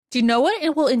Do you know what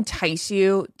it will entice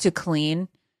you to clean?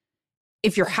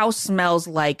 If your house smells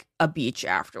like a beach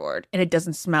afterward and it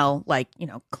doesn't smell like,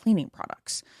 cleaning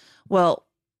products. Well,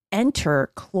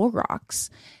 enter Clorox.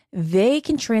 They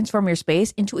can transform your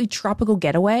space into a tropical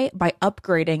getaway by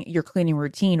upgrading your cleaning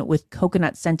routine with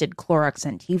coconut-scented Clorox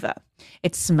Scentiva.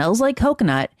 It smells like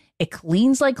coconut, it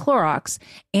cleans like Clorox,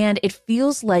 and it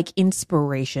feels like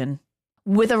inspiration.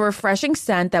 With a refreshing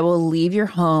scent that will leave your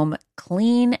home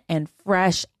clean and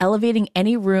fresh, elevating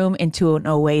any room into an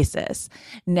oasis.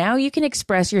 Now you can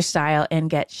express your style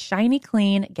and get shiny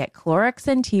clean. Get Clorox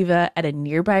Scentiva at a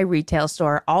nearby retail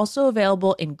store, also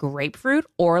available in grapefruit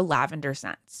or lavender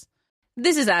scents.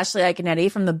 This is Ashley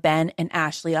Iconetti from the Ben and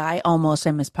Ashley I Almost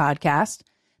Famous podcast.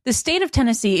 The state of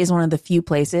Tennessee is one of the few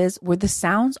places where the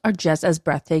sounds are just as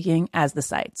breathtaking as the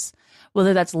sights.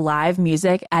 Whether that's live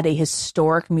music at a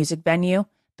historic music venue,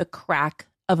 the crack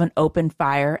of an open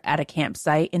fire at a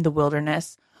campsite in the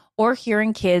wilderness, or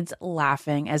hearing kids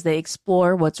laughing as they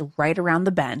explore what's right around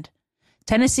the bend,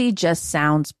 Tennessee just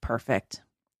sounds perfect.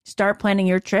 Start planning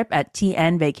your trip at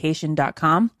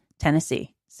tnvacation.com.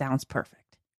 Tennessee sounds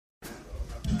perfect.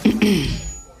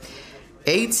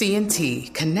 AT&T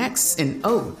connects an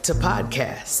ode to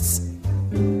podcasts.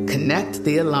 Connect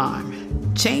the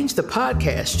alarm. Change the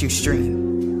podcast you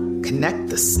stream. Connect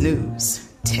the snooze.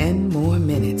 10 more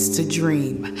minutes to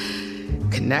dream.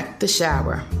 Connect the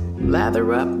shower.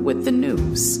 Lather up with the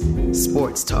news.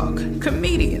 Sports talk,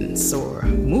 comedians, or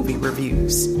movie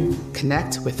reviews.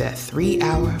 Connect with that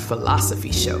 3-hour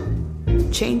philosophy show.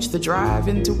 Change the drive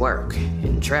into work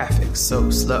in traffic so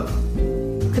slow.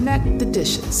 Connect the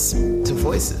dishes to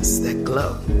voices that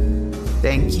glow.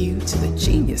 Thank you to the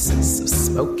geniuses of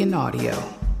spoken audio.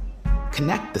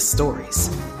 Connect the stories.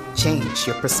 Change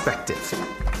your perspective.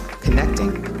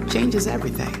 Connecting changes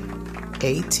everything.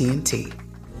 AT&T.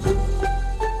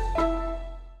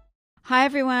 Hi,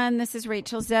 everyone. This is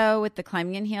Rachel Zoe with the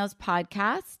Climbing in Heels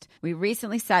podcast. We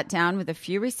recently sat down with a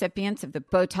few recipients of the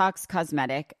Botox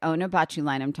Cosmetic,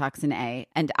 Onabotulinum Toxin A,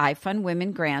 and iFund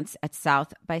Women grants at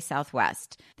South by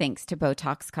Southwest, thanks to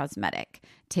Botox Cosmetic.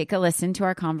 Take a listen to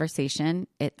our conversation.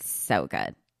 It's so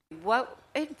good. What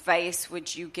advice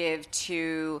would you give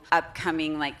to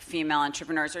upcoming female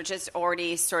entrepreneurs or just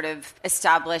already sort of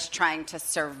established trying to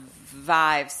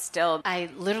survive still? I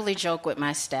literally joke with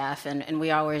my staff and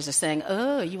we always are saying,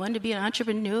 oh, you want to be an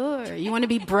entrepreneur? You want to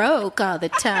be broke all the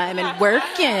time and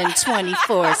working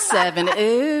 24/7.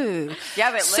 Ooh.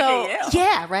 Yeah, but look at you.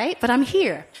 Yeah, right? But I'm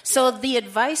here. So the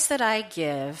advice that I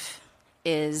give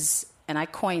is, and I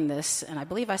coined this, and I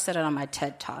believe I said it on my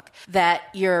TED Talk, that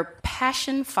your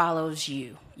passion follows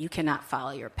you. You cannot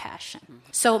follow your passion. Mm-hmm.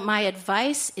 So my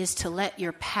advice is to let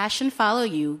your passion follow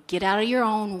you, get out of your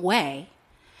own way,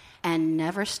 and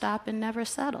never stop and never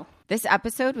settle. This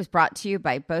episode was brought to you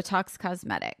by Botox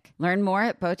Cosmetic. Learn more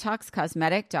at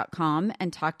BotoxCosmetic.com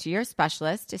and talk to your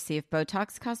specialist to see if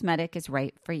Botox Cosmetic is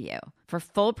right for you. For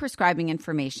full prescribing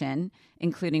information,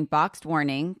 including boxed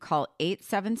warning, call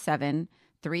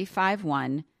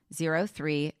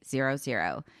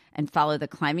 877-351-0300 and follow the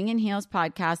Climbing in Heels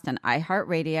podcast on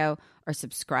iHeartRadio or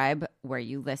subscribe where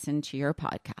you listen to your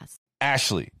podcast.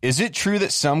 Ashley, is it true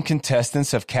that some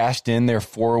contestants have cashed in their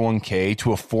 401k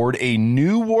to afford a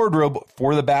new wardrobe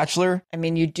for The Bachelor? I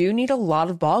mean, you do need a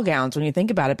lot of ball gowns when you think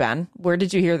about it, Ben. Where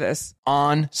did you hear this?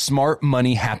 On Smart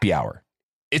Money Happy Hour.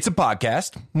 It's a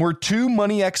podcast where two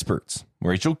money experts,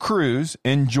 Rachel Cruz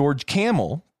and George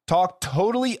Kamel, talk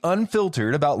totally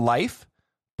unfiltered about life,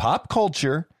 pop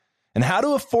culture, and how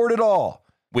to afford it all,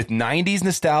 with 90s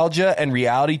nostalgia and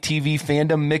reality TV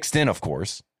fandom mixed in, of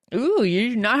course. Ooh,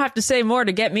 you do not have to say more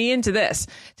to get me into this.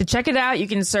 To check it out, you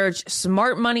can search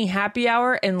Smart Money Happy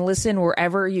Hour and listen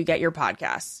wherever you get your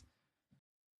podcasts.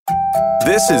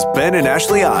 This is Ben and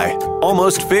Ashley I,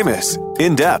 Almost Famous,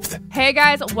 In Depth. Hey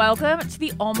guys, welcome to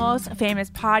the Almost Famous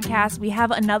podcast. We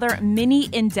have another mini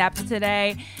In Depth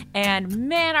today, and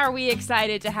man, are we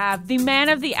excited to have the man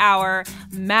of the hour,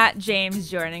 Matt James,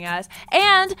 joining us,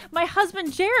 and my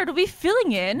husband Jared will be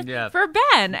filling in for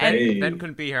Ben. Hey. Ben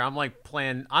couldn't be here. I'm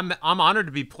honored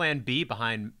to be Plan B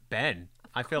behind Ben.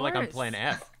 I feel like I'm Plan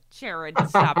F. Jared,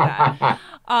 stop that.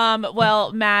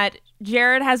 Well, Matt,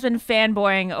 Jared has been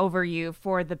fanboying over you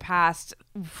for the past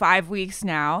 5 weeks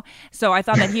now. So I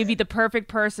thought that he'd be the perfect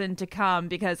person to come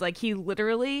because he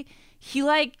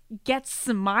gets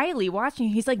smiley watching.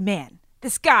 He's like, man,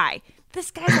 this guy's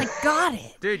got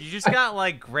it. Dude, you just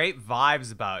got great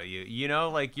vibes about you. You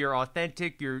know, you're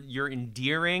authentic, you're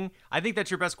endearing. I think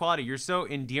that's your best quality. You're so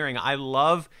endearing. I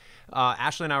love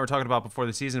Ashley and I were talking about before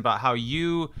the season about how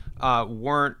you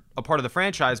weren't a part of the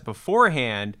franchise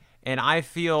beforehand, and I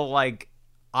feel like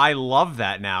I love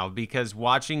that now, because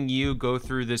watching you go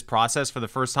through this process for the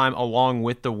first time along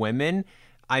with the women,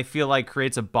 I feel like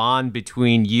creates a bond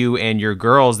between you and your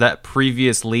girls that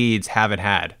previous leads haven't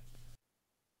had.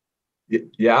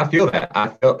 Yeah, I feel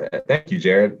that. Thank you,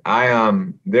 Jared.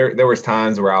 There was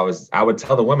times where I would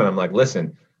tell the women, I'm like,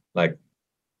 listen, like,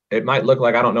 it might look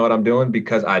like I don't know what I'm doing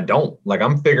because I don't. Like,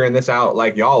 I'm figuring this out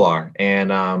like y'all are. And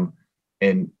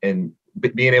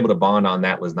being able to bond on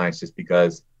that was nice, just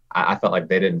because I felt like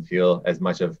they didn't feel as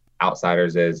much of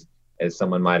outsiders as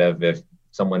someone might have if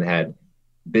someone had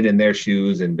been in their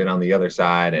shoes and been on the other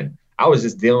side. And I was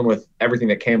just dealing with everything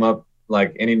that came up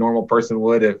like any normal person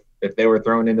would if they were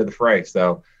thrown into the fray.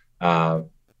 So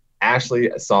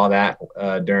Ashley saw that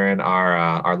during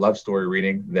our love story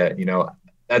reading, that, you know,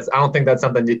 I don't think that's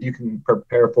something that you can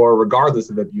prepare for regardless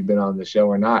of if you've been on the show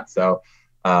or not. So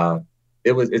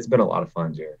it's been a lot of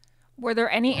fun, Jared. Were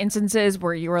there any instances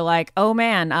where you were like, oh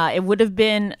man, it would have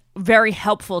been very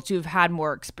helpful to have had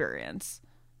more experience?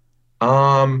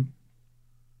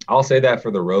 I'll say that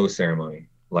for the rose ceremony.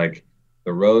 Like,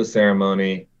 the rose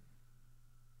ceremony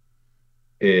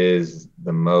is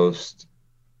the most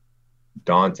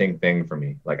daunting thing for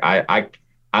me. Like, I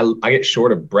get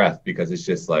short of breath, because it's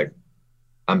just like,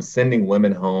 I'm sending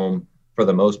women home for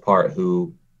the most part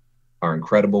who are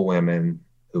incredible women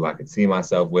who I could see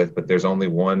myself with, but there's only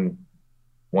one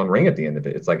ring at the end of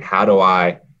it. It's like, how do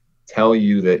I tell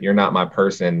you that you're not my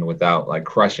person without like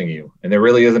crushing you? And there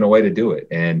really isn't a way to do it.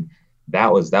 And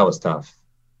that was tough.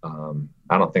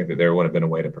 I don't think that there would have been a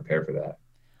way to prepare for that.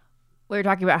 We were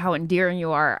talking about how endearing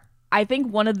you are. I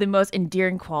think one of the most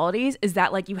endearing qualities is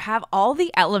that, like, you have all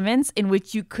the elements in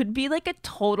which you could be like a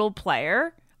total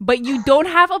player, but you don't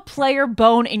have a player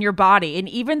bone in your body. And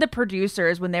even the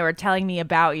producers, when they were telling me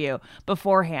about you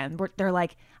beforehand, they're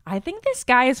like, I think this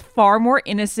guy is far more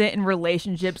innocent in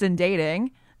relationships and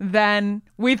dating than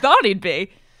we thought he'd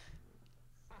be.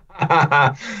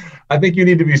 I think you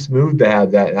need to be smooth to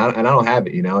have that. And I don't have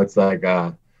it, you know. It's like,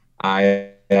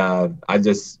 I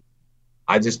just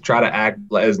try to act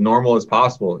as normal as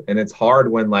possible. And it's hard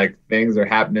when like things are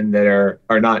happening that are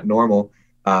not normal.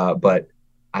 But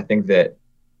I think that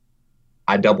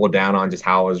I doubled down on just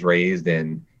how I was raised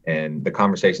and the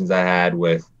conversations I had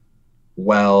with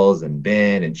Wells and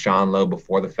Ben and Sean Lowe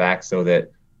before the fact, so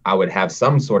that I would have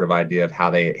some sort of idea of how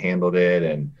they handled it.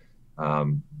 And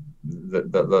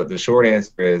the short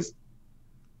answer is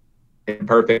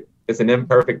imperfect. It's an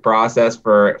imperfect process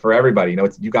for everybody. You know,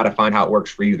 you got to find how it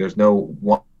works for you. There's no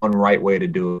one right way to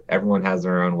do it. Everyone has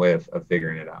their own way of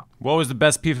figuring it out. What was the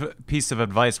best piece of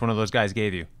advice one of those guys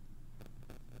gave you?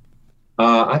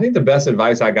 I think the best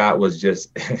advice I got was just,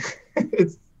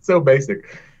 it's so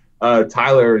basic.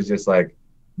 Tyler is just like,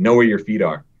 know where your feet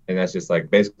are. And that's just like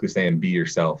basically saying, be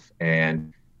yourself.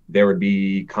 And there would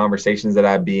be conversations that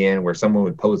I'd be in where someone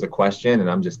would pose a question, and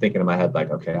I'm just thinking in my head, like,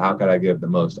 okay, how could I give the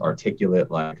most articulate,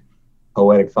 like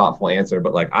poetic, thoughtful answer?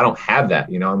 But like, I don't have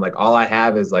that, you know. I'm like, all I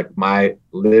have is like my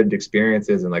lived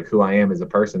experiences and like who I am as a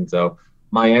person. So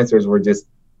my answers were just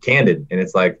candid. And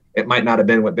it's like, it might not have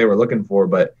been what they were looking for,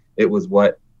 but it was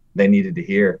what they needed to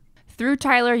hear. Through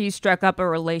Tyler, you struck up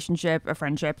a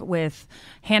friendship with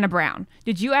Hannah Brown.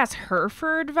 Did you ask her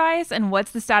for advice? And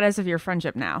what's the status of your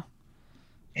friendship now?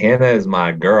 Hannah is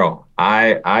my girl.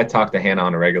 I talk to Hannah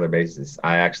on a regular basis.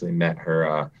 I actually met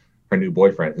her new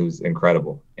boyfriend, who's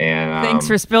incredible. And thanks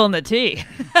for spilling the tea.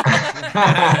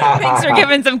 Thanks for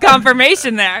giving some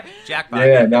confirmation there. Jackpot.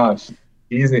 Yeah, no,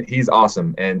 he's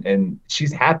awesome, and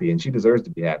she's happy, and she deserves to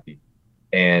be happy.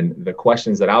 And the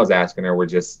questions that I was asking her were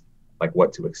just like,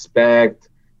 what to expect.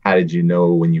 How did you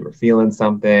know when you were feeling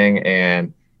something?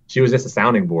 And she was just a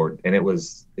sounding board. And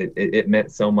it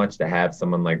meant so much to have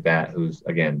someone like that who's,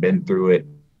 again, been through it,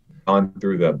 gone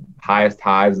through the highest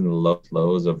highs and the lowest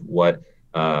lows of what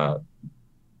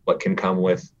can come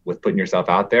with putting yourself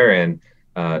out there. And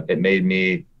it made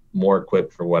me more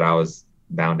equipped for what I was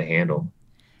bound to handle.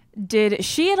 Did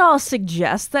she at all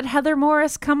suggest that Heather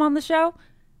Morris come on the show?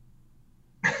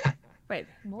 Wait,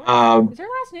 Morris? Is her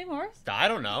last name Morris? I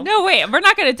don't know. No, wait, we're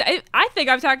not going to. I think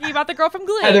I'm talking about the girl from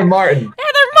Glee. Heather Martin.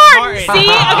 Heather Martin.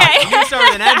 See? Okay. You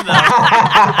started an end, though.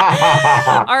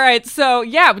 All right, so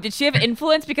yeah, did she have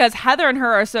influence because Heather and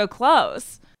her are so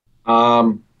close?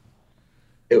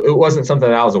 It wasn't something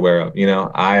that I was aware of. You know,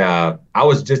 I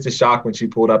was just as shocked when she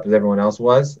pulled up as everyone else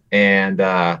was, and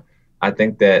I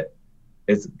think that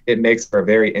it makes for a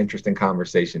very interesting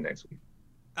conversation next week.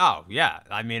 Oh yeah,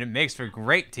 I mean, it makes for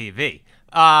great TV.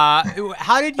 How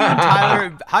did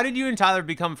you and Tyler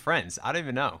become friends? I don't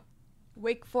even know.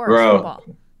 Wake Forest football.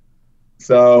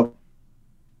 So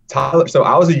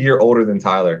I was a year older than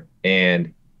Tyler,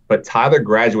 and but Tyler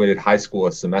graduated high school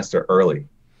a semester early.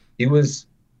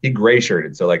 He gray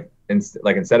shirted. So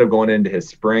instead of going into his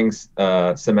spring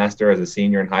semester as a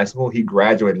senior in high school, he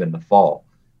graduated in the fall,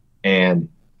 and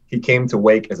he came to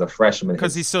Wake as a freshman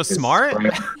because he's so smart.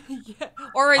 Yeah.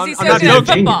 Or is he so not good at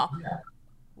joking. football? Yeah.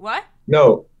 What?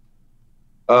 No,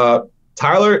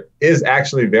 Tyler is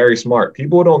actually very smart.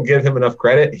 People don't give him enough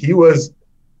credit. He was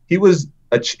the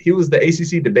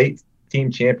ACC debate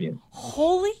team champion.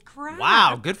 Holy crap!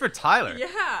 Wow, good for Tyler.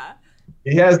 Yeah.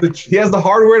 He has the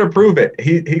hardware to prove it.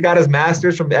 He got his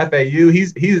master's from the FAU.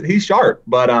 He's sharp.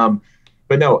 But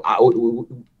no, I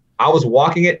was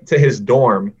walking it to his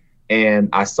dorm, and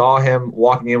I saw him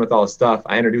walking in with all his stuff.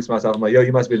 I introduced myself. I'm like, yo,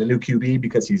 you must be the new QB,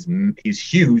 because he's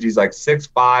huge. He's like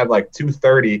 6'5", like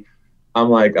 230. I'm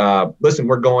like, listen,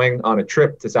 we're going on a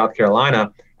trip to South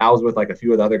Carolina. I was with like a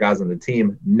few of the other guys on the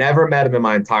team. Never met him in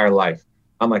my entire life.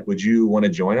 I'm like, would you want to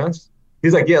join us?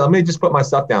 He's like, yeah, let me just put my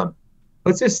stuff down.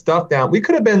 Puts his stuff down. We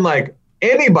could have been like,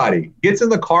 anybody gets in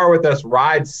the car with us,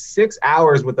 rides 6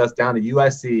 hours with us down to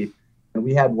USC, and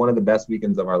we had one of the best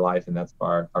weekends of our life, and that's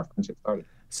how our friendship started.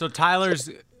 So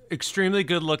Tyler's extremely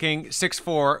good looking,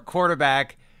 6'4",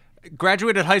 quarterback,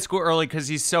 graduated high school early because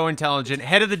he's so intelligent,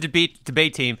 head of the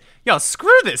debate team. Yo,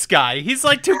 screw this guy. He's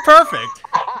like too perfect.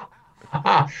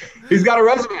 He's got a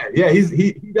resume. Yeah,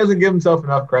 he doesn't give himself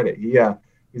enough credit.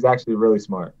 He's actually really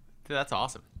smart. Dude, that's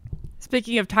awesome.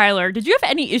 Speaking of Tyler, did you have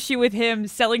any issue with him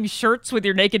selling shirts with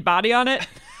your naked body on it?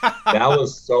 That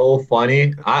was so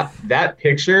funny. That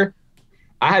picture,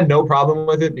 I had no problem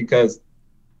with it, because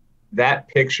that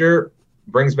picture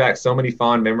brings back so many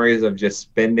fond memories of just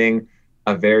spending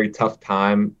a very tough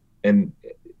time in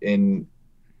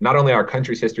not only our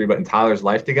country's history, but in Tyler's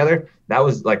life together. That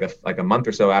was like a month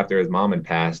or so after his mom had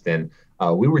passed, and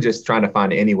we were just trying to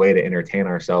find any way to entertain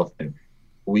ourselves, and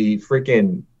we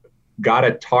freaking got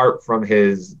a tarp from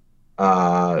his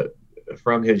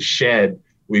shed.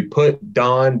 We put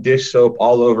Dawn dish soap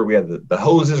all over. We had the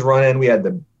hoses running. We had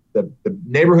the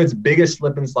neighborhood's biggest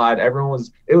slip and slide.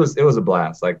 It was a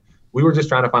blast. Like, we were just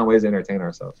trying to find ways to entertain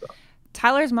ourselves. So.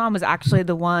 Tyler's mom was actually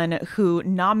the one who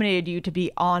nominated you to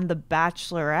be on The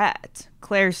Bachelorette,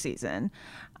 Claire's season.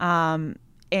 And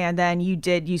then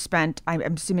you spent, I'm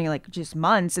assuming, like just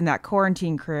months in that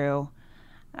quarantine crew,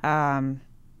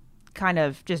 kind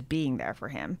of just being there for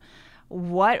him.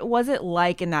 What was it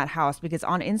like in that house? Because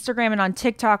on Instagram and on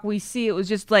TikTok, we see it was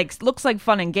just like, looks like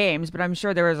fun and games, but I'm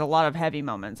sure there was a lot of heavy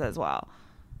moments as well.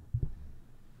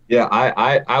 Yeah,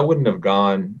 I wouldn't have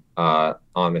gone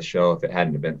on the show if it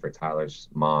hadn't been for Tyler's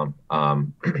mom.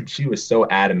 She was so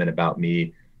adamant about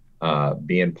me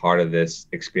being part of this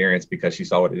experience, because she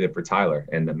saw what it did for Tyler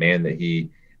and the man that he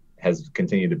has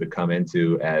continued to become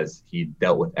into as he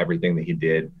dealt with everything that he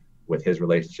did with his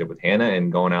relationship with Hannah,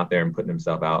 and going out there and putting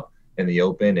himself out in the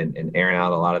open and airing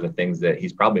out a lot of the things that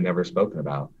he's probably never spoken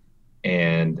about.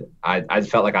 And I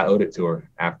felt like I owed it to her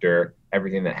after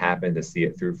everything that happened, to see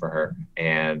it through for her.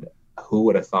 And who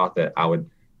would have thought that I would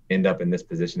end up in this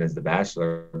position as the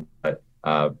Bachelor? But,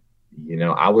 I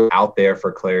was out there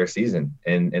for Claire's season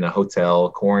in a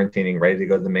hotel, quarantining, ready to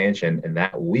go to the mansion. And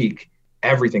that week,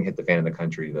 everything hit the fan in the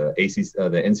country. The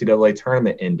NCAA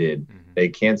tournament ended. Mm-hmm. They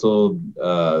canceled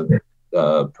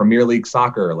Premier League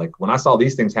soccer. Like, when I saw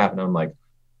these things happen, I'm like,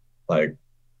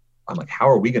 how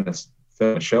are we going to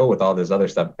film a show with all this other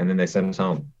stuff? And then they sent us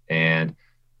home. And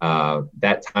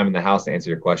that time in the house, to answer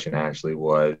your question, Ashley,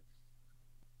 was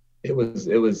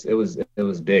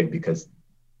big, because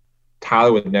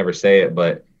Tyler would never say it,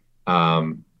 but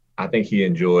I think he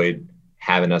enjoyed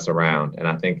having us around, and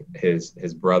I think his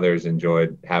brothers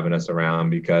enjoyed having us around,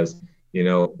 because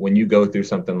when you go through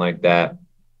something like that,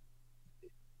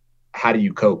 how do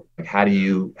you cope? Like, how do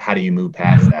you move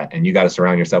past that? And you got to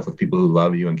surround yourself with people who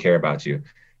love you and care about you,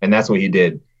 and that's what he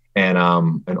did. And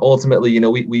ultimately,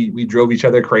 we drove each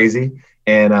other crazy,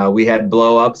 and we had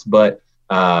blow ups, but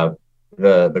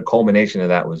the culmination of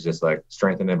that was just like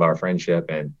strengthening of our friendship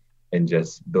and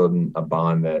just building a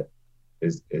bond that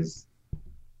is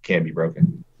can't be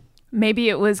broken. Maybe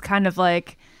it was kind of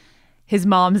like his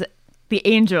mom's, the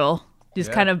angel,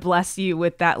 just kind of blessed you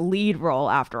with that lead role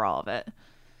after all of it.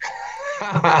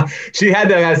 She had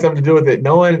to have something to do with it.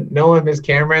 Knowing Miss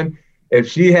Cameron, if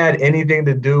she had anything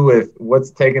to do with what's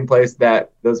taken place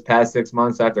those past 6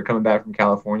 months after coming back from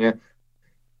California,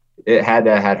 it had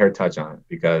to have had her touch on it,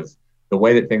 because the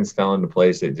way that things fell into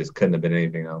place, it just couldn't have been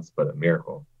anything else but a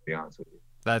miracle, to be honest with you.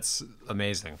 That's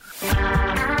amazing.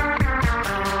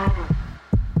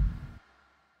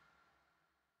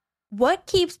 What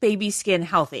keeps baby skin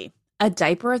healthy? a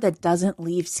diaper that doesn't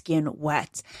leave skin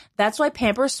wet. That's why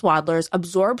Pampers Swaddlers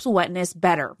absorbs wetness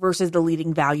better versus the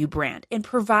leading value brand and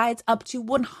provides up to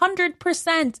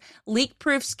 100%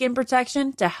 leak-proof skin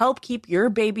protection to help keep your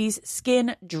baby's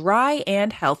skin dry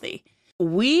and healthy.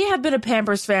 We have been a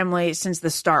Pampers family since the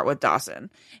start with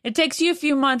Dawson. It takes you a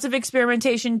few months of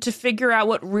experimentation to figure out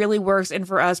what really works, and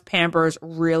for us, Pampers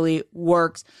really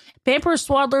works. Pampers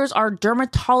Swaddlers are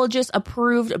dermatologist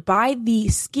approved by the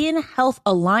Skin Health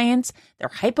Alliance. They're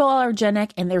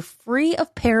hypoallergenic and they're free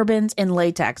of parabens and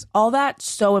latex. All that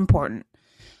so important.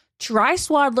 Try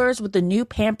Swaddlers with the new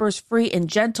Pampers Free and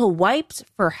Gentle wipes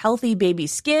for healthy baby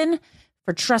skin.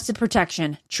 For trusted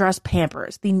protection, trust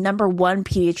Pampers, the #1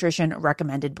 pediatrician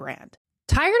recommended brand.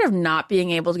 Tired of not being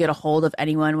able to get a hold of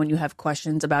anyone when you have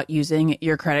questions about using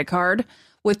your credit card?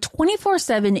 With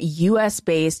 24/7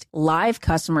 US-based live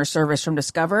customer service from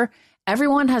Discover,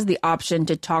 everyone has the option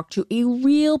to talk to a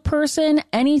real person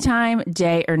anytime,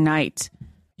 day or night.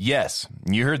 Yes,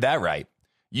 you heard that right.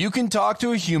 You can talk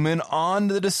to a human on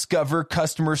the Discover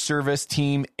customer service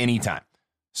team anytime.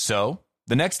 So,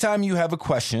 the next time you have a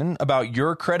question about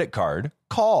your credit card,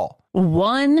 call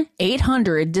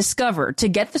 1-800-DISCOVER to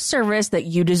get the service that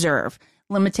you deserve.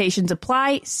 Limitations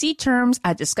apply. See terms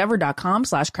at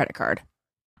discover.com/creditcard.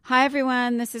 Hi,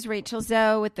 everyone. This is Rachel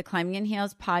Zoe with the Climbing in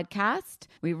Heels podcast.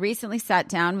 We recently sat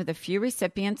down with a few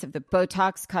recipients of the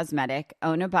Botox Cosmetic,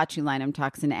 Onabotulinum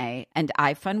Toxin A, and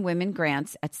iFund Women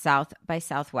grants at South by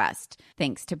Southwest,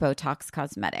 thanks to Botox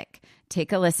Cosmetic.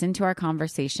 Take a listen to our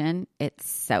conversation. It's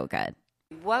so good.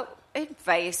 What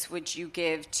advice would you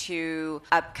give to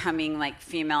upcoming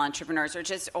female entrepreneurs or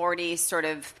just already sort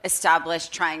of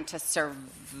established trying to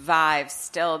survive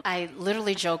still? I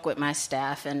literally joke with my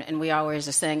staff, and we always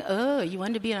are saying, oh, you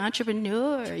want to be an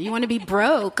entrepreneur? You want to be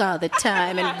broke all the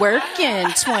time and working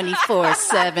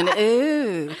 24/7?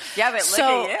 Ooh. Yeah, but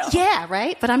look at you. Yeah,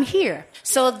 right? But I'm here.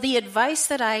 So the advice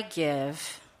that I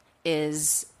give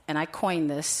is, and I coined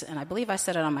this, and I believe I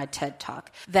said it on my TED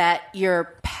Talk, that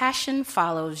your passion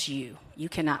follows you. You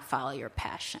cannot follow your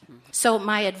passion. So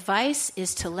my advice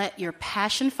is to let your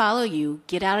passion follow you,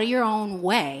 get out of your own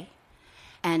way,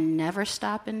 and never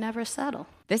stop and never settle.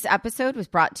 This episode was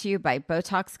brought to you by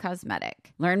Botox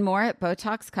Cosmetic. Learn more at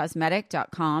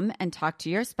BotoxCosmetic.com and talk to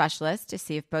your specialist to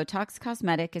see if Botox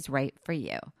Cosmetic is right for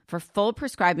you. For full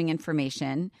prescribing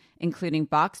information, including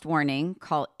boxed warning,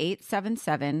 call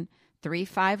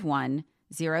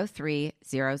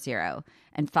 877-351-0300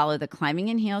 and follow the Climbing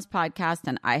in Heels podcast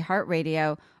on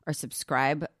iHeartRadio or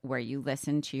subscribe where you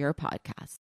listen to your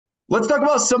podcast. Let's talk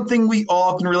about something we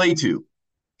all can relate to.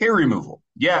 Hair removal.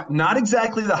 Yeah, not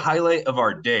exactly the highlight of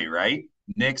our day, right?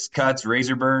 Nicks, cuts,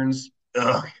 razor burns.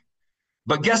 Ugh.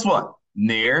 But guess what?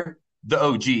 Nair, the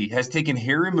OG, has taken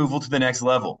hair removal to the next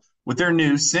level with their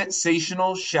new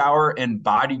sensational shower and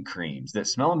body creams that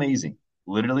smell amazing.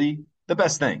 Literally the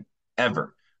best thing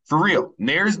ever. For real,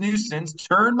 Nair's new scents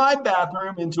turned my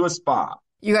bathroom into a spa.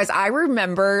 You guys, I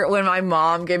remember when my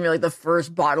mom gave me the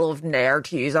first bottle of Nair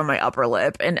to use on my upper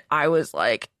lip, and I was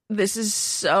like, this is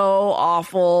so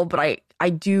awful, but I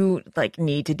do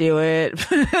need to do it.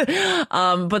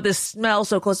 But the smell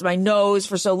so close to my nose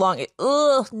for so long,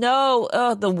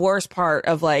 the worst part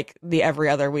of the every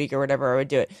other week or whatever I would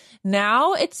do it.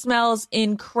 Now it smells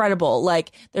incredible.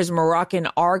 There's Moroccan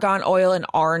argan oil and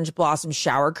orange blossom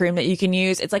shower cream that you can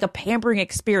use. It's like a pampering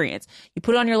experience. You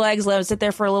put it on your legs, let it sit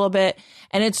there for a little bit,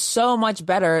 and it's so much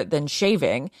better than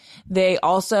shaving. They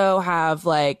also have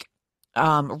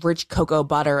rich cocoa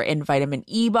butter and vitamin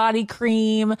E body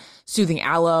cream, soothing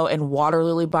aloe and water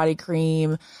lily body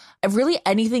cream. Really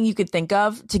anything you could think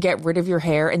of to get rid of your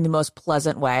hair in the most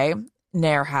pleasant way,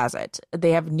 Nair has it.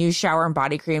 They have new shower and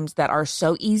body creams that are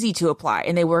so easy to apply,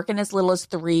 and they work in as little as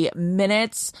 3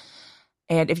 minutes.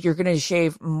 And if you're going to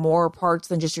shave more parts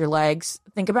than just your legs,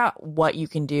 think about what you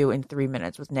can do in 3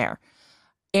 minutes with Nair.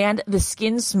 And the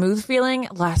skin smooth feeling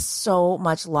lasts so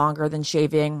much longer than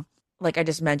shaving. Like I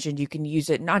just mentioned, you can use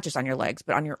it not just on your legs,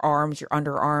 but on your arms, your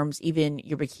underarms, even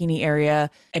your bikini area.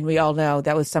 And we all know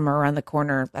that with summer around the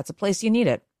corner, that's a place you need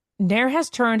it. Nair has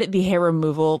turned the hair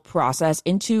removal process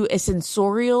into a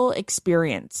sensorial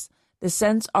experience. The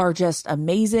scents are just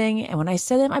amazing. And when I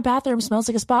say that my bathroom smells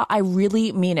like a spa, I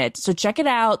really mean it. So check it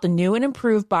out. The new and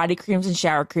improved body creams and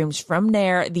shower creams from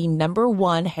Nair, the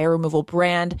 #1 hair removal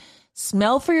brand.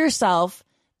 Smell for yourself.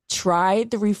 Try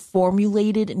the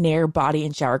reformulated Nair body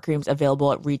and shower creams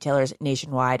available at retailers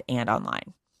nationwide and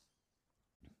online.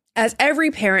 As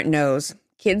every parent knows,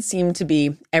 kids seem to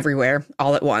be everywhere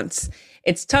all at once.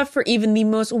 It's tough for even the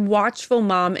most watchful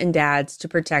mom and dads to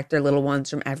protect their little ones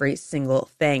from every single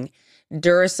thing.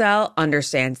 Duracell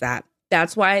understands that.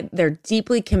 That's why they're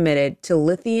deeply committed to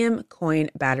lithium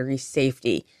coin battery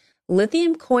safety.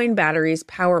 Lithium coin batteries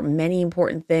power many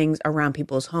important things around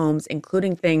people's homes,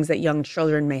 including things that young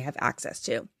children may have access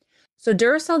to. So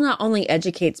Duracell not only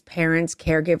educates parents,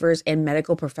 caregivers, and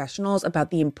medical professionals about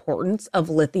the importance of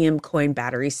lithium coin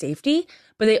battery safety,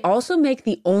 but they also make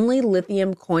the only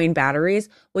lithium coin batteries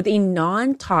with a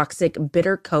non-toxic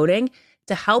bitter coating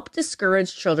to help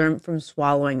discourage children from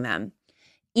swallowing them.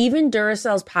 Even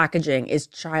Duracell's packaging is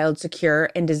child secure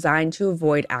and designed to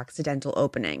avoid accidental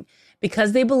opening.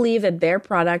 Because they believe that their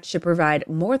product should provide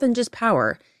more than just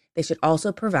power, they should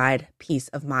also provide peace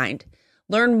of mind.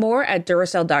 Learn more at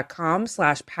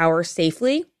Duracell.com/power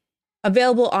safely.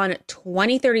 Available on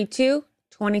 2032,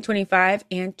 2025,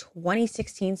 and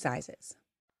 2016 sizes.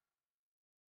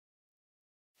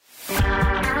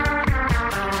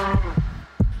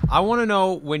 I want to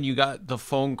know when you got the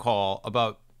phone call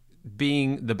about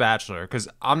being the Bachelor, because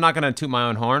I'm not going to toot my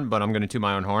own horn, but I'm going to toot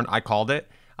my own horn. I called it.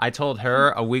 I told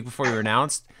her a week before you were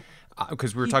announced,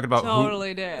 because we were talking about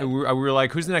did. We were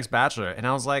like, who's the next Bachelor? And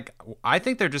I was like, I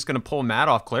think they're just going to pull Matt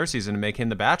off Claire's season and make him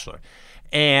the Bachelor.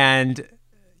 And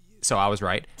so I was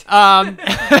right.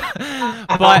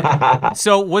 But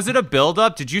so was it a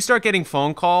buildup? Did you start getting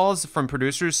phone calls from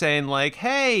producers saying like,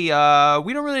 hey,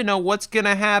 we don't really know what's going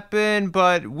to happen,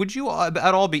 but would you at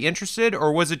all be interested?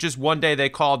 Or was it just one day they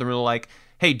called and were like,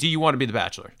 hey, do you want to be the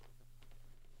Bachelor?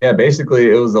 Yeah, basically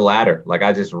it was the latter. Like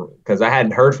because I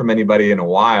hadn't heard from anybody in a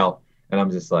while, and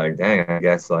I'm just like, dang, I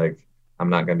guess like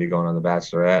I'm not going to be going on The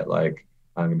Bachelorette. Like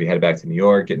I'm going to be headed back to New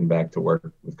York, getting back to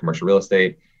work with commercial real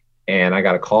estate. And I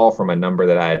got a call from a number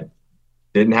that I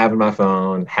didn't have in my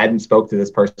phone, hadn't spoke to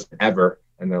this person ever.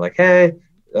 And they're like, hey,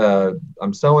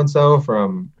 I'm so-and-so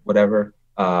from whatever.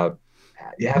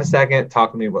 You have a second?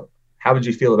 Talk to me. How would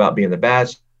you feel about being the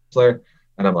Bachelor?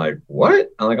 And I'm like, what?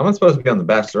 I'm like, I'm not supposed to be on The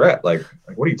Bachelorette. Like,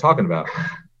 what are you talking about?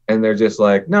 And they're just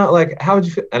like, no, like, how would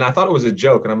you feel? And I thought it was a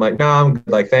joke. And I'm like, no, I'm good.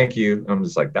 Like, thank you. And I'm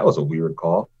just like, that was a weird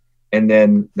call. And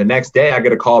then the next day I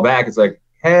get a call back. It's like,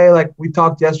 hey, like we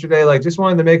talked yesterday, like just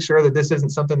wanted to make sure that this isn't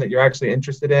something that you're actually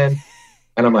interested in.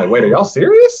 And I'm like, wait, are y'all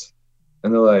serious?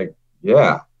 And they're like,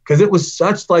 yeah. Cause it was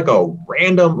such like a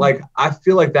random, like, I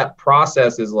feel like that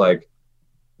process is like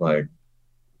you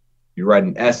write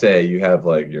an essay, you have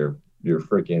like your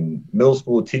freaking middle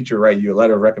school teacher write you a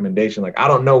letter of recommendation. Like, I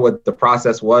don't know what the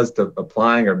process was to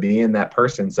applying or being that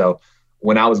person. So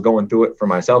when I was going through it for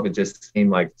myself, it just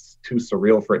seemed like too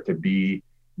surreal for it to be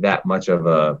that much of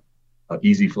a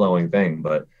easy flowing thing.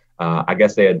 But I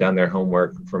guess they had done their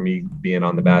homework for me being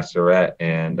on The Bachelorette,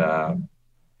 and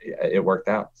it worked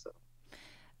out. So.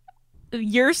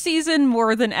 Your season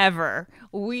more than ever,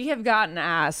 we have gotten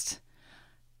asked,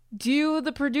 do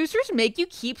the producers make you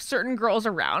keep certain girls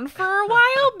around for a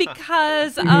while?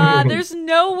 Because there's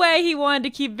no way he wanted to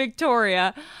keep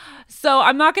Victoria. So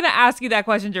I'm not going to ask you that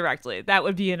question directly. That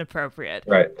would be inappropriate.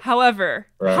 Right. However,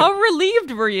 how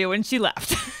relieved were you when she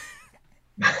left?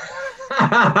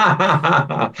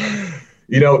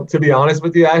 To be honest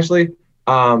with you, Ashley,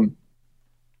 I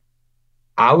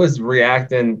was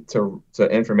reacting to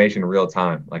information in real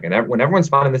time. Like, when everyone's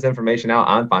finding this information out,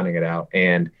 I'm finding it out.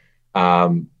 And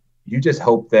you just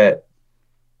hope that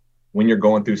when you're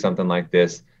going through something like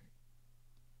this,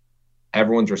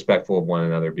 everyone's respectful of one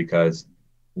another, because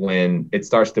when it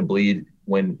starts to bleed,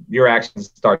 when your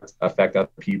actions start to affect other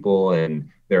people and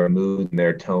their mood and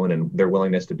their tone and their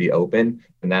willingness to be open,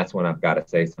 and that's when I've got to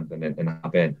say something and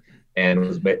hop in. And it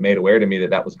was made aware to me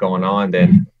that was going on,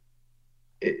 then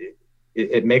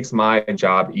it makes my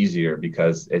job easier,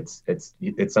 because it's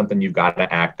something you've got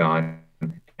to act on,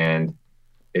 and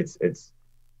it's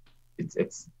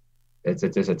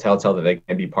just a telltale that they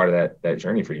can't be part of that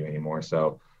journey for you anymore.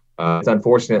 So it's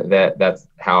unfortunate that that's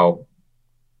how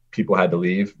people had to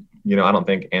leave. I don't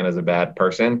think Anna's a bad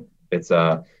person.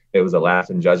 It was a lapse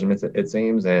in judgment, it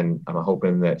seems, and I'm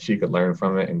hoping that she could learn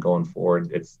from it, and going forward,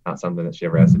 it's not something that she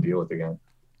ever has to deal with again.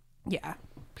 Yeah,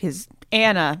 because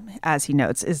Anna, as he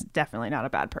notes, is definitely not a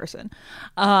bad person.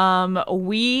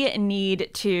 We need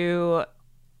to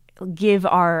give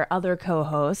our other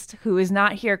co-host, who is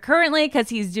not here currently because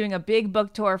he's doing a big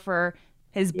book tour for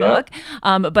his book,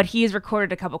 but he has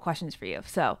recorded a couple questions for you.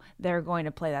 So they're going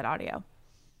to play that audio.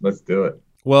 Let's do it.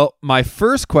 Well, my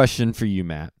first question for you,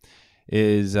 Matt,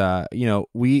 is,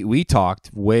 we talked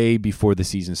way before the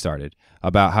season started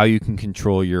about how you can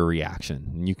control your reaction.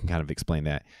 And you can kind of explain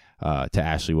that to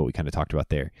Ashley, what we kind of talked about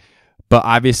there. But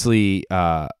obviously,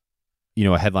 a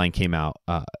headline came out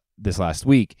this last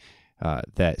week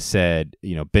that said,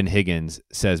 Ben Higgins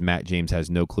says Matt James has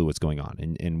no clue what's going on.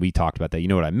 And we talked about that. You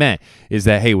know what I meant is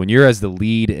that, hey, when you're as the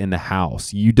lead in the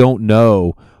house, you don't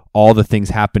know all the things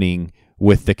happening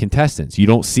with the contestants. You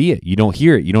don't see it. You don't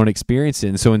hear it. You don't experience it.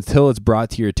 And so until it's brought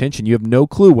to your attention, you have no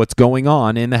clue what's going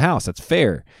on in the house. That's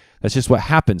fair. That's just what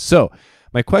happens. So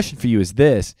my question for you is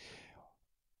this.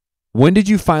 When did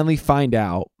you finally find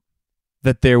out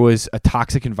that there was a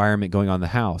toxic environment going on in the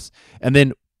house? And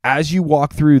then as you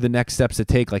walk through the next steps to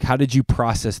take, like, how did you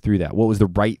process through that? What was the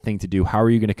right thing to do? How are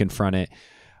you going to confront it?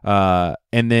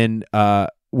 And then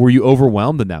were you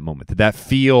overwhelmed in that moment? Did that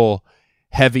feel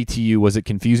heavy to you? Was it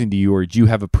confusing to you, or did you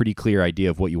have a pretty clear idea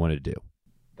of what you wanted to do?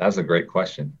 That's a great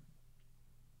question.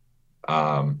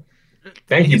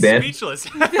 Thank you, Ben. Speechless.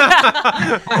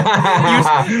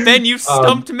 Ben, you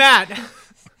stumped Matt.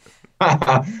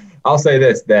 I'll say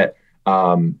this, that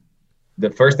the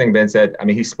first thing Ben said, I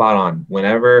mean, he's spot on.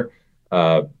 Whenever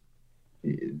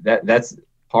that's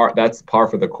par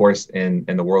for the course in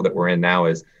the world that we're in now,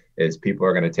 is people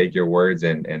are going to take your words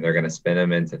and they're going to spin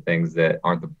them into things that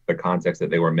aren't the context that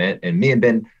they were meant. And me and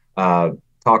Ben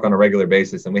talk on a regular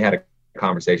basis, and we had a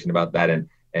conversation about that.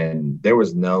 And there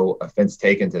was no offense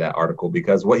taken to that article,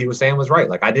 because what he was saying was right.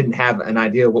 Like, I didn't have an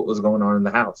idea what was going on in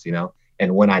the house, you know?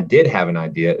 And when I did have an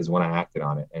idea is when I acted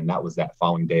on it. And that was that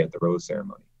following day at the rose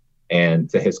ceremony. And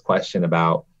to his question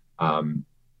about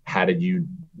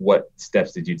what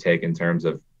steps did you take in terms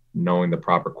of knowing the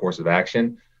proper course of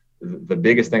action? The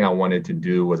biggest thing I wanted to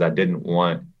do was I didn't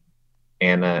want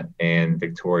Anna and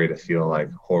Victoria to feel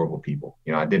like horrible people.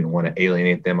 You know, I didn't want to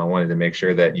alienate them. I wanted to make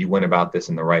sure that you went about this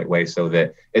in the right way, so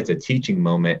that it's a teaching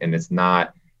moment and it's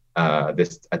not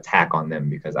this attack on them,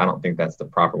 because I don't think that's the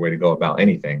proper way to go about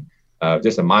anything.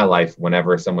 Just in my life,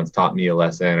 whenever someone's taught me a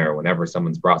lesson or whenever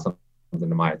someone's brought something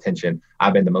to my attention,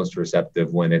 I've been the most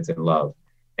receptive when it's in love.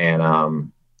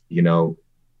 And, you know,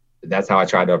 that's how I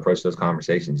tried to approach those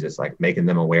conversations, just like making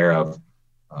them aware of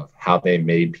how they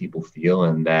made people feel,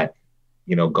 and that,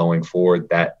 you know, going forward,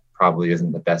 that probably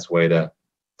isn't the best way to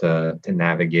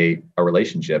navigate a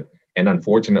relationship. And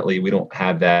unfortunately, we don't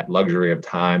have that luxury of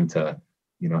time to,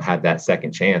 you know, have that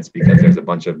second chance, because there's a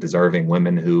bunch of deserving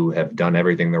women who have done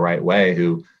everything the right way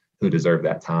who deserve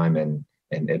that time. And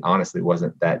it honestly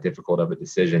wasn't that difficult of a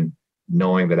decision,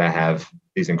 knowing that I have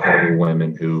these incredible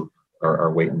women who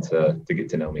are waiting to get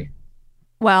to know me.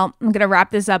 Well, I'm going to wrap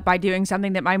this up by doing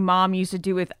something that my mom used to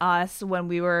do with us when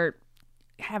we were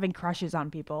having crushes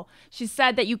on people. She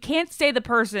said that you can't say the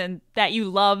person that you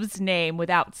love's name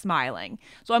without smiling.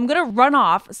 So I'm going to run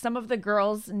off some of the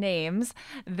girls' names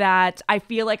that I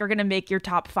feel like are going to make your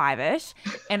top 5-ish.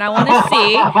 And I want to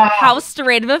see how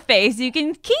straight of a face you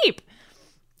can keep.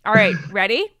 All right,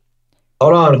 ready?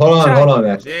 Hold on.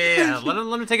 Yeah, let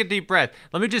him take a deep breath.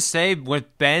 Let me just say,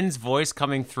 with Ben's voice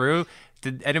coming through,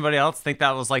 did anybody else think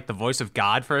that was like the voice of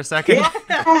God for a second? Yeah, dude,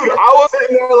 I was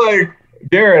in there like,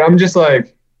 Jared, I'm just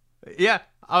like. Yeah,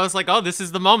 I was like, oh, this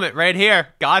is the moment right here.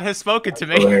 God has spoken to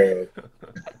me.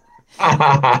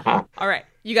 All right,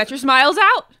 you got your smiles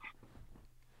out?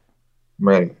 I'm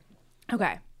ready.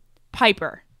 Okay.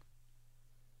 Piper.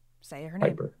 Say her name.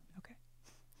 Piper. Okay.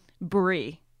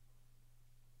 Bree.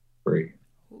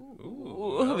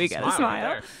 Ooh, we got a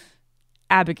smile. Right,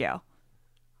 Abigail.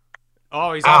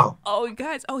 Oh, he's out. Oh,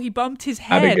 guys. Oh, he bumped his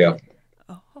head. Abigail.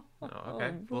 Okay.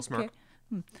 A little smirk.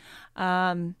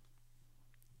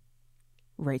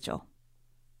 Rachel.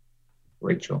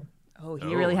 Oh,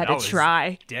 he really had to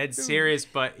try. Dead serious,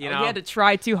 but you know. He had to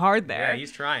try too hard there. Yeah,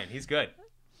 he's trying. He's good.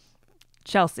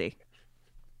 Chelsea.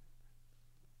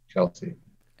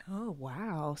 Oh,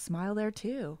 wow. Smile there,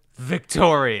 too.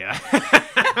 Victoria.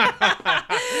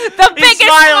 The biggest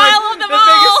smile of them all.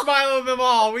 The biggest smile of them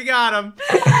all. We got him.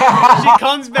 She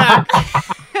comes back.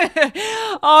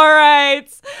 All right.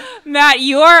 Matt,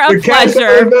 you're a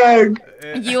pleasure.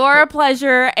 You're a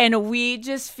pleasure, and we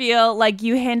just feel like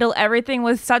you handle everything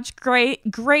with such great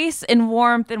grace and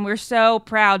warmth, and we're so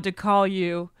proud to call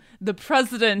you the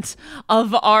president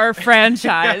of our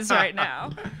franchise right now.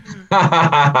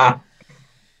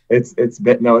 It's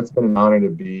been an honor to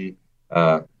be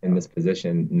in this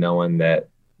position, knowing that,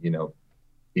 you know,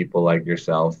 people like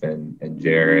yourself and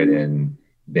Jared and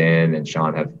Ben and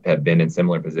Sean have been in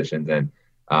similar positions, and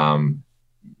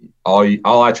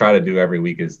all I try to do every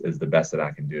week is the best that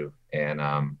I can do, and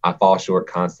I fall short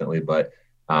constantly, but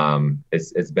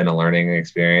it's been a learning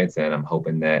experience, and I'm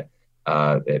hoping that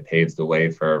it paves the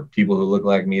way for people who look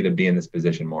like me to be in this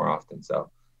position more often. So,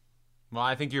 well,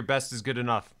 I think your best is good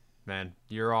enough, man.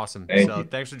 You're awesome.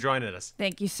 Thanks for joining us.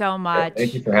 Thank you so much.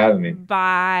 Thank you for having me.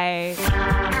 Bye.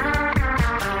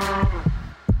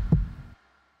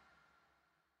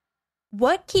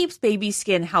 What keeps baby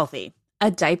skin healthy?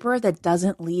 a diaper that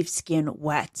doesn't leave skin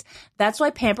wet. That's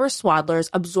why Pampers Swaddlers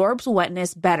absorbs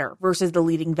wetness better versus the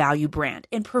leading value brand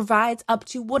and provides up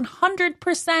to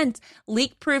 100%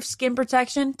 leak-proof skin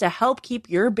protection to help keep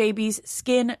your baby's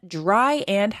skin dry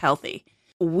and healthy.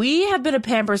 We have been a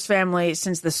Pampers family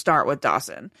since the start with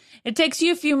Dawson. It takes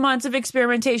you a few months of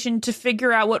experimentation to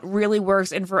figure out what really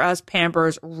works, and for us,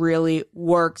 Pampers really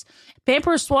works.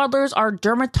 Pampers Swaddlers are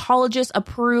dermatologist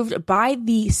approved by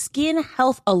the Skin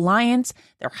Health Alliance.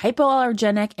 They're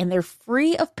hypoallergenic and they're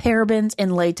free of parabens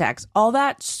and latex. All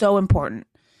that so important.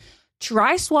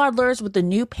 Try Swaddlers with the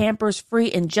new Pampers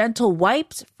Free and Gentle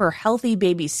wipes for healthy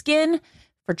baby skin.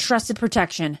 For trusted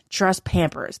protection, trust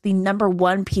Pampers, the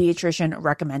 #1 pediatrician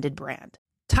recommended brand.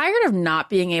 Tired of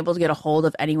not being able to get a hold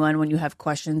of anyone when you have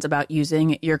questions about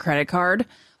using your credit card?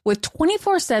 With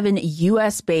 24/7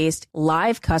 US-based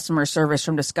live customer service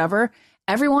from Discover,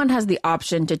 everyone has the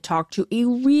option to talk to a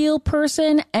real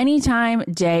person anytime,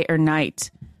 day or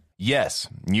night. Yes,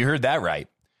 you heard that right.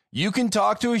 You can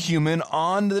talk to a human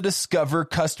on the Discover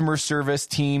customer service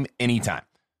team anytime.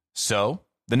 So,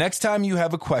 the next time you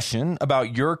have a question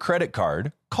about your credit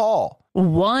card, call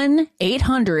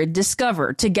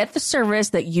 1-800-DISCOVER to get the service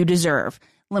that you deserve.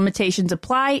 Limitations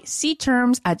apply. See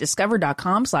terms at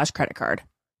discover.com/creditcard.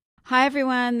 Hi,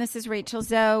 everyone. This is Rachel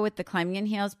Zoe with the Climbing in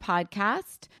Heels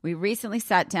podcast. We recently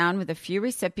sat down with a few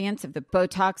recipients of the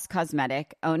Botox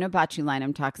Cosmetic,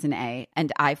 Onabotulinum Toxin A,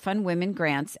 and iFund Women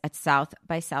grants at South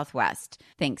by Southwest,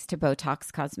 thanks to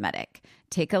Botox Cosmetic.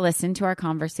 Take a listen to our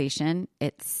conversation.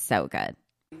 It's so good.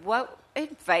 What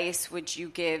advice would you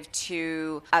give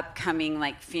to upcoming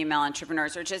female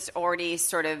entrepreneurs or just already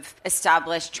sort of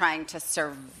established trying to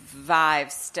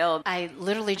survive still? I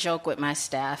literally joke with my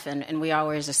staff and we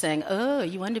always are saying, oh,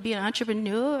 you want to be an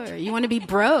entrepreneur? You want to be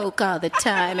broke all the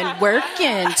time and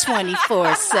working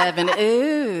 24/7.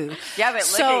 Ooh. Yeah, but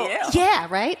look at you. Yeah,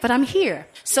 right? But I'm here.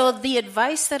 So the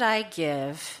advice that I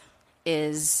give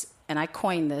is, and I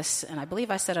coined this, and I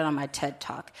believe I said it on my TED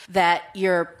Talk, that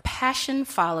your passion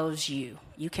follows you.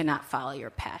 You cannot follow your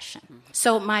passion.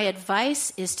 So my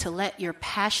advice is to let your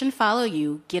passion follow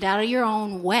you, get out of your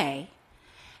own way,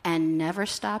 and never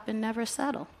stop and never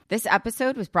settle. This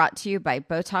episode was brought to you by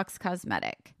Botox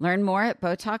Cosmetic. Learn more at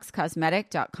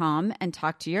BotoxCosmetic.com and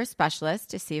talk to your specialist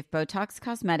to see if Botox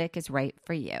Cosmetic is right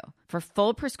for you. For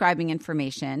full prescribing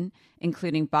information,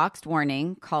 including boxed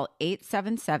warning, call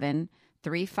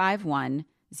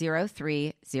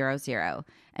 877-351-0300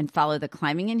 and follow the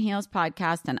Climbing in Heels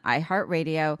podcast on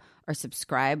iHeartRadio or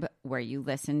subscribe where you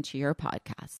listen to your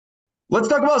podcast. Let's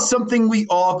talk about something we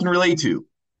all can relate to.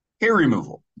 Hair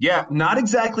removal. Yeah, not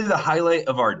exactly the highlight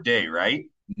of our day, right?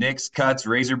 Nicks, cuts,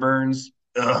 razor burns.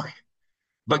 Ugh.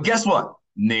 But guess what?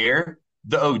 Nair,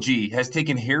 the OG, has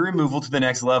taken hair removal to the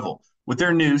next level with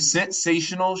their new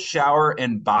sensational shower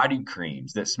and body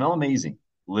creams that smell amazing.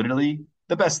 Literally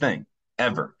the best thing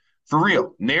ever. For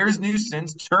real, Nair's new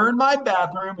scents turned my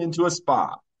bathroom into a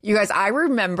spa. You guys, I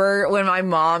remember when my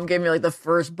mom gave me the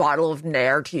first bottle of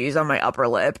Nair to use on my upper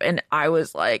lip, and I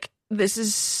was like, this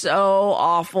is so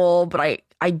awful, but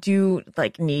I do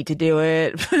need to do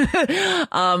it.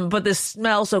 But the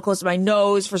smell so close to my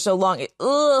nose for so long,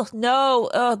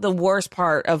 the worst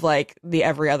part of the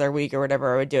every other week or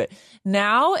whatever I would do it.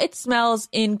 Now it smells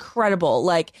incredible.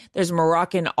 There's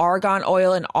Moroccan argan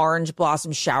oil and orange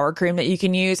blossom shower cream that you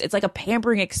can use. It's like a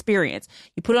pampering experience.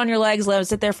 You put it on your legs, let it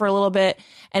sit there for a little bit,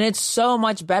 and it's so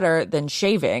much better than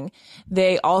shaving.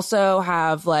 They also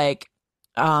have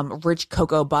rich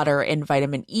cocoa butter and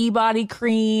vitamin E body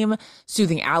cream,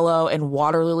 soothing aloe and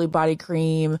water lily body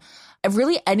cream.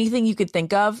 Really anything you could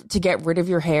think of to get rid of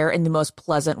your hair in the most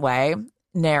pleasant way,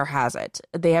 Nair has it.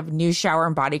 They have new shower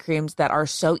and body creams that are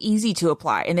so easy to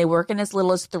apply, and they work in as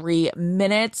little as 3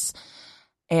 minutes.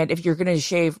 And if you're going to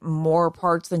shave more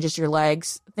parts than just your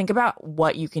legs, think about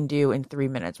what you can do in 3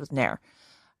 minutes with Nair.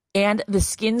 And the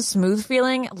skin smooth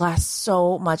feeling lasts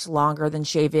so much longer than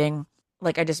shaving.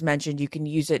 Like I just mentioned, you can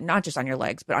use it not just on your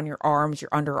legs, but on your arms,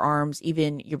 your underarms,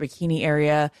 even your bikini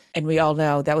area. And we all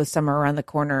know that with summer around the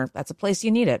corner, that's a place you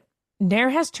need it.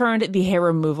 Nair has turned the hair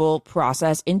removal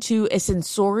process into a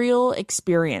sensorial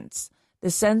experience. The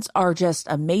scents are just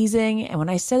amazing. And when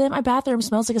I say that my bathroom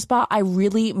smells like a spa, I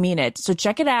really mean it. So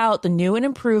check it out. The new and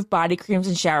improved body creams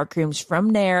and shower creams from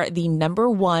Nair, the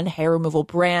 #1 hair removal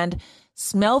brand.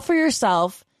 Smell for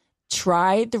yourself.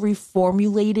 Try the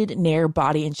reformulated Nair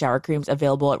body and shower creams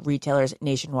available at retailers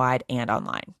nationwide and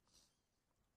online.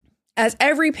 As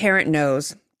every parent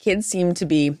knows, kids seem to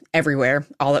be everywhere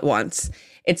all at once.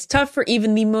 It's tough for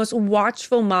even the most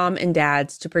watchful mom and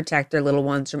dads to protect their little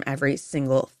ones from every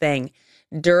single thing.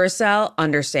 Duracell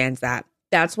understands that.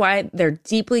 That's why they're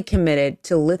deeply committed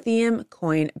to lithium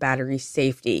coin battery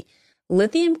safety.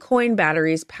 Lithium coin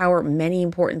batteries power many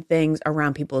important things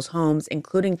around people's homes,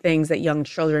 including things that young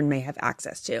children may have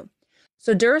access to.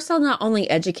 So Duracell not only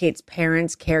educates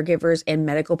parents, caregivers, and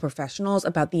medical professionals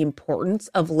about the importance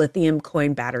of lithium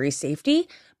coin battery safety,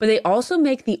 but they also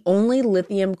make the only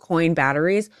lithium coin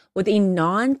batteries with a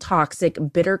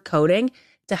non-toxic bitter coating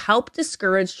to help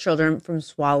discourage children from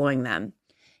swallowing them.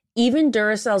 Even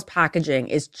Duracell's packaging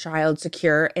is child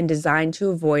secure and designed to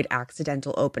avoid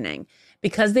accidental opening.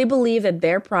 Because they believe that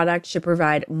their product should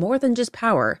provide more than just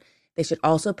power, they should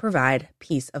also provide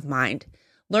peace of mind.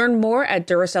 Learn more at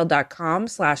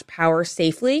Duracell.com/power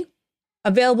safely.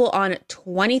 Available on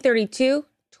 2032,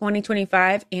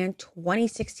 2025, and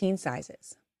 2016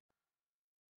 sizes.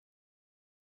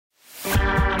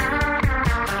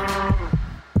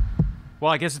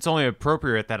 Well, I guess it's only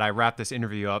appropriate that I wrap this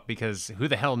interview up because who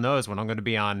the hell knows when I'm going to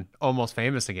be on Almost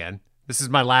Famous again. This is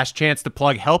my last chance to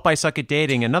plug Help I Suck at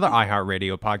Dating, another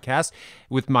iHeartRadio podcast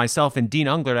with myself and Dean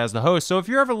Unglert as the host. So if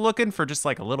you're ever looking for just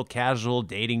like a little casual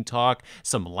dating talk,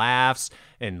 some laughs,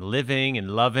 and living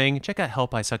and loving, check out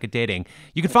Help I Suck at Dating.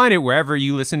 You can find it wherever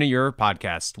you listen to your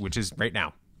podcast, which is right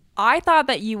now. I thought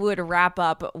that you would wrap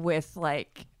up with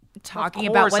like talking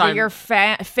about whether your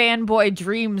fanboy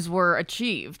dreams were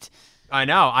achieved. I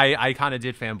know. I kind of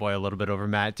did fanboy a little bit over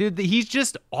Matt. Dude, he's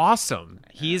just awesome.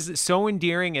 He's so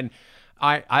endearing, and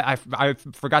I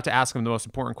forgot to ask him the most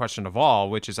important question of all,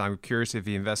 which is I'm curious if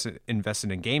he invested in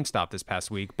GameStop this past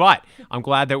week. But I'm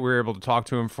glad that we were able to talk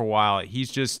to him for a while.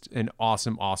 He's just an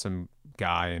awesome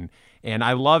guy, and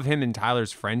I love him and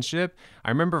Tyler's friendship. I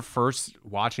remember first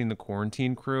watching The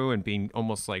Quarantine Crew and being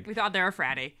almost like, we thought they were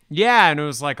fratty. Yeah, and it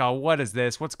was like, oh, what is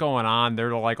this? What's going on?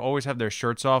 They're like always have their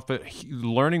shirts off, but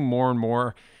learning more and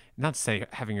more. Not to say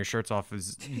having your shirts off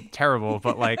is terrible,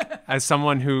 but like as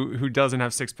someone who doesn't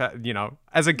have six pack,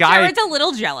 as a guy, Jared's a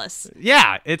little jealous.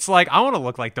 Yeah, it's like I want to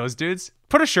look like those dudes.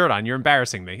 Put a shirt on. You're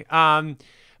embarrassing me.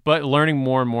 But learning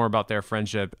more and more about their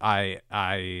friendship, I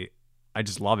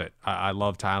just love it. I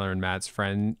love Tyler and Matt's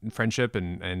friendship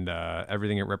and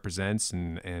everything it represents,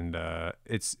 and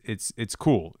it's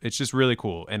cool. It's just really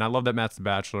cool, and I love that Matt's the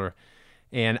Bachelor.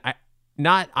 And I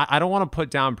don't want to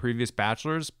put down previous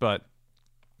Bachelors, but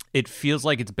it feels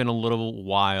like it's been a little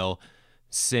while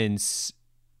since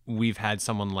we've had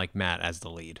someone like Matt as the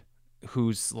lead,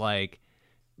 who's like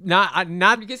not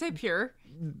you can say pure,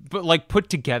 but like put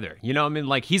together. You know what I mean?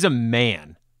 Like he's a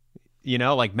man.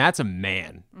 Like Matt's a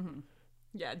man. Mm-hmm.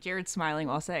 Yeah, Jared's smiling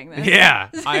while saying this. Yeah,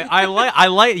 I like I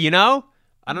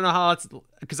don't know how it's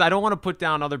because I don't want to put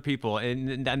down other people,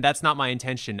 and that's not my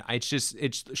intention. It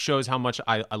shows how much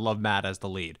I love Matt as the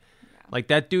lead. Yeah. Like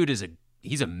that dude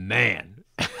he's a man.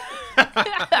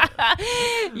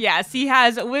 Yes, he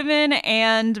has women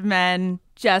and men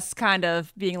just kind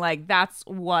of being like, that's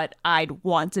what I'd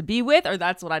want to be with, or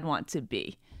that's what I'd want to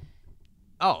be.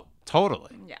 Oh,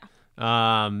 totally.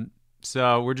 Yeah.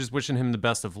 So we're just wishing him the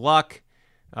best of luck.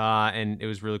 And it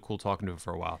was really cool talking to him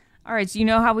for a while. All right, so you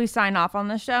know how we sign off on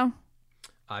this show?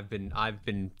 I've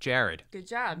been Jared. Good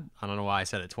job. I don't know why I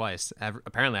said it twice.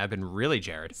 Apparently, I've been really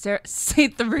Jared. Say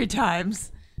it 3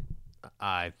 times.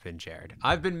 I've been Jared.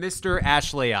 I've been Mr.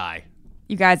 Ashley I.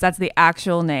 You guys, that's the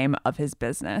actual name of his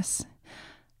business.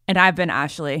 And I've been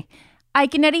Ashley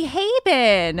Iaconetti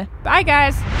Haben. Bye,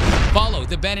 guys. Follow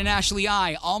the Ben and Ashley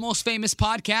I Almost Famous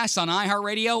podcast on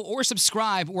iHeartRadio or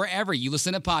subscribe wherever you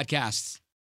listen to podcasts.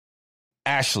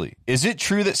 Ashley, is it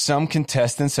true that some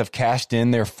contestants have cashed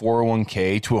in their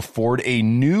 401k to afford a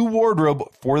new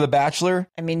wardrobe for The Bachelor?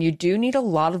 I mean, you do need a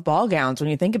lot of ball gowns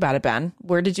when you think about it, Ben.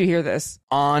 Where did you hear this?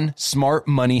 On Smart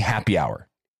Money Happy Hour.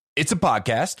 It's a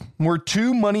podcast where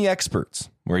 2 money experts,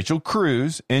 Rachel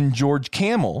Cruz and George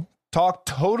Kamel, talk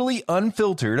totally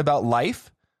unfiltered about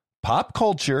life, pop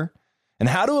culture, and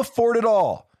how to afford it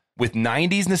all, with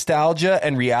 90s nostalgia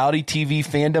and reality TV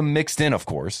fandom mixed in, of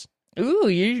course. Ooh,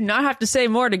 you do not have to say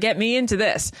more to get me into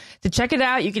this. To check it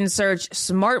out, you can search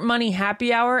Smart Money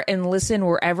Happy Hour and listen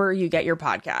wherever you get your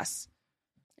podcasts.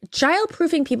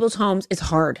 Child-proofing people's homes is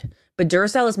hard, but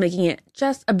Duracell is making it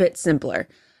just a bit simpler.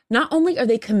 Not only are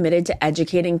they committed to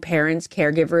educating parents,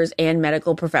 caregivers, and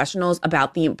medical professionals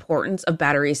about the importance of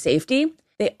battery safety,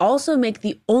 they also make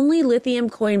the only lithium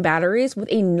coin batteries with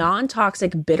a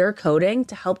non-toxic bitter coating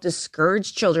to help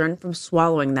discourage children from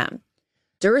swallowing them.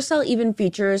 Duracell even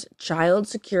features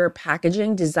child-secure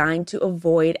packaging designed to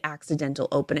avoid accidental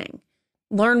opening.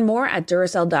 Learn more at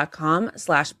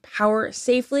Duracell.com/power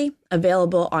safely,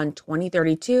 available on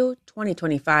 2032,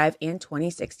 2025, and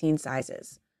 2016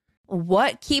 sizes.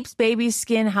 What keeps baby's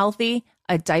skin healthy?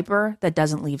 A diaper that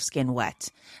doesn't leave skin wet.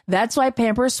 That's why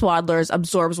Pampers Swaddlers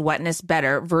absorbs wetness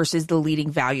better versus the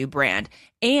leading value brand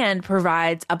and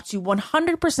provides up to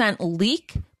 100%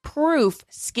 leak-proof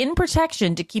skin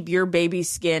protection to keep your baby's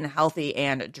skin healthy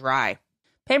and dry.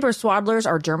 Pampers Swaddlers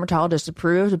are dermatologist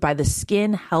approved by the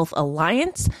Skin Health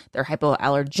Alliance. They're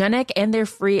hypoallergenic and they're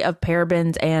free of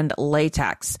parabens and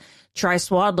latex. Try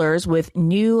Swaddlers with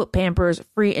new Pampers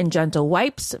Free and Gentle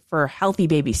wipes for healthy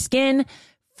baby skin.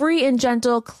 Free and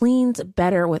Gentle cleans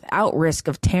better without risk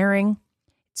of tearing.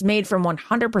 It's made from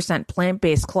 100%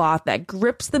 plant-based cloth that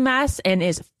grips the mess and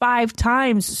is 5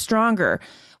 times stronger.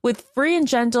 With Free and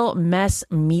Gentle, mess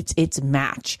meets its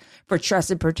match. For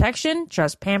trusted protection,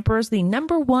 trust Pampers, the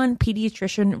 #1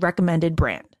 pediatrician recommended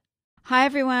brand. Hi,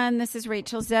 everyone. This is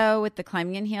Rachel Zoe with the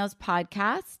Climbing in Heels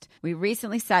podcast. We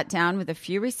recently sat down with a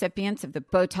few recipients of the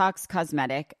Botox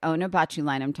Cosmetic,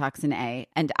 Onabotulinum Toxin A,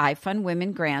 and iFund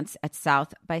Women grants at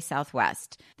South by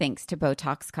Southwest, thanks to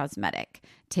Botox Cosmetic.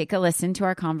 Take a listen to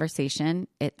our conversation.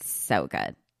 It's so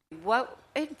good. What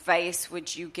advice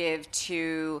would you give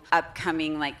to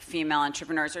upcoming female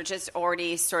entrepreneurs or just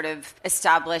already sort of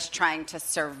established trying to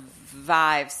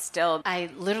survive still? I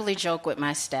literally joke with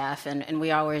my staff and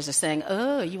we always are saying,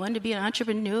 oh, you want to be an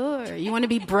entrepreneur? You want to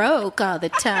be broke all the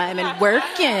time and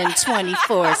working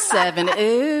 24/7.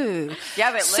 Ooh.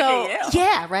 Yeah, but look at you.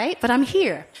 Yeah, right? But I'm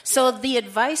here. So the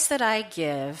advice that I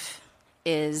give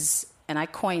is, and I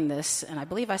coined this, and I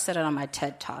believe I said it on my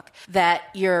TED Talk, that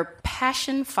your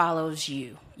passion follows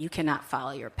you. You cannot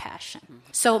follow your passion.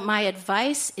 So my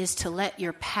advice is to let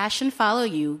your passion follow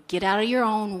you, get out of your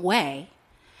own way,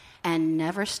 and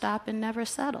never stop and never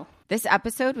settle. This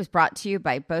episode was brought to you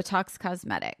by Botox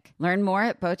Cosmetic. Learn more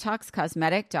at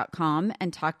BotoxCosmetic.com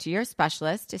and talk to your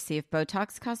specialist to see if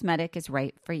Botox Cosmetic is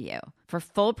right for you. For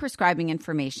full prescribing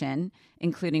information,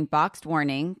 including boxed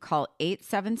warning, call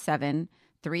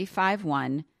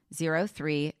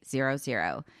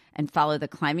 877-351-0300 and follow the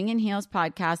Climbing in Heels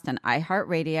podcast on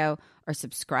iHeartRadio or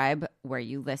subscribe where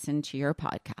you listen to your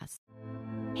podcast.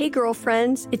 Hey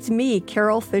girlfriends, it's me,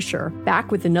 Carol Fisher,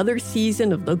 back with another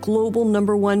season of the global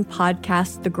 #1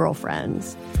 podcast, The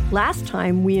Girlfriends. Last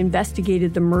time, we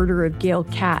investigated the murder of Gail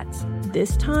Katz.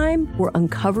 This time, we're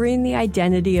uncovering the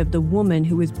identity of the woman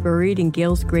who was buried in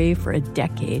Gail's grave for a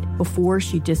decade before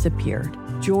she disappeared.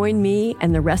 Join me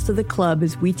and the rest of the club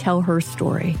as we tell her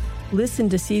story. Listen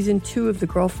to Season 2 of The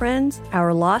Girlfriends,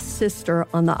 Our Lost Sister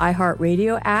on the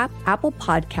iHeartRadio app, Apple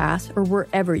Podcasts, or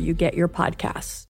wherever you get your podcasts.